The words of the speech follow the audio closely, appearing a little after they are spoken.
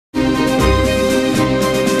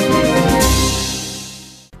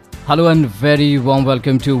Hello and very warm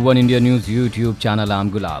welcome to One India News YouTube channel. I'm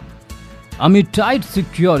Gulab. Amid tight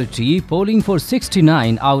security, polling for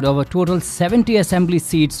 69 out of a total 70 assembly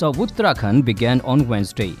seats of Uttarakhand began on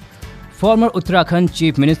Wednesday. Former Uttarakhand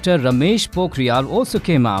Chief Minister Ramesh Pokhriyal also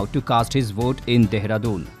came out to cast his vote in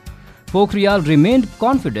Dehradun. Pokhriyal remained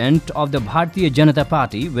confident of the Bharatiya Janata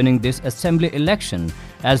Party winning this assembly election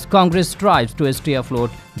as Congress strives to stay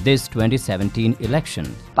afloat this 2017 election.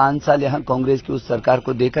 5 साल यहाँ कांग्रेस की उस सरकार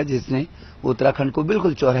को देखा जिसने उत्तराखंड को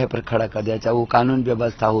बिल्कुल चौराहे पर खड़ा कर दिया, चाहे वो कानून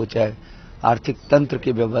व्यवस्था हो, चाहे आर्थिक तंत्र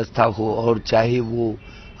की व्यवस्था हो और चाहे वो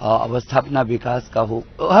अवस्थापना विकास का हो।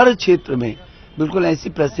 हर क्षेत्र में बिल्कुल ऐसी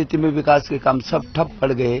परिस्थिति में विकास के काम सब ठप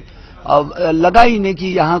पड़ गए। अब लगा ही नहीं कि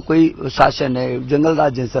यहाँ कोई शासन है, जंगल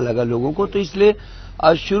राज जैसा लगा लोगों को। तो इसलिए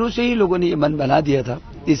शुरू से ही लोगों ने ये मन बना दिया था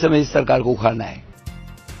इस समय इस सरकार को उखाड़ना है।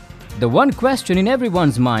 The one question in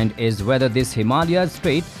everyone's mind is whether this Himalaya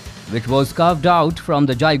state, which was carved out from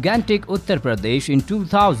the gigantic Uttar Pradesh in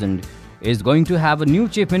 2000, is going to have a new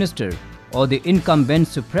chief minister or the incumbent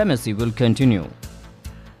supremacy will continue.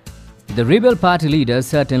 The rebel party leaders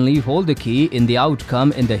certainly hold the key in the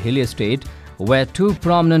outcome in the hilly state, where two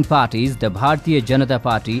prominent parties, the Bharatiya Janata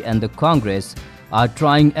Party and the Congress, are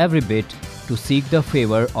trying every bit to seek the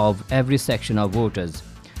favor of every section of voters.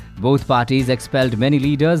 Both parties expelled many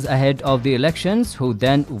leaders ahead of the elections who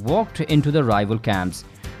then walked into the rival camps,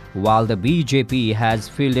 while the BJP has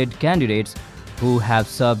fielded candidates who have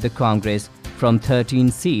served the Congress from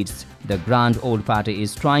 13 seats. The grand old party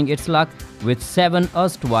is trying its luck with 7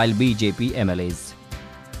 erstwhile BJP MLAs.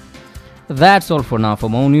 That's all for now. For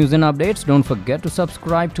more news and updates, don't forget to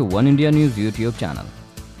subscribe to One India News YouTube channel.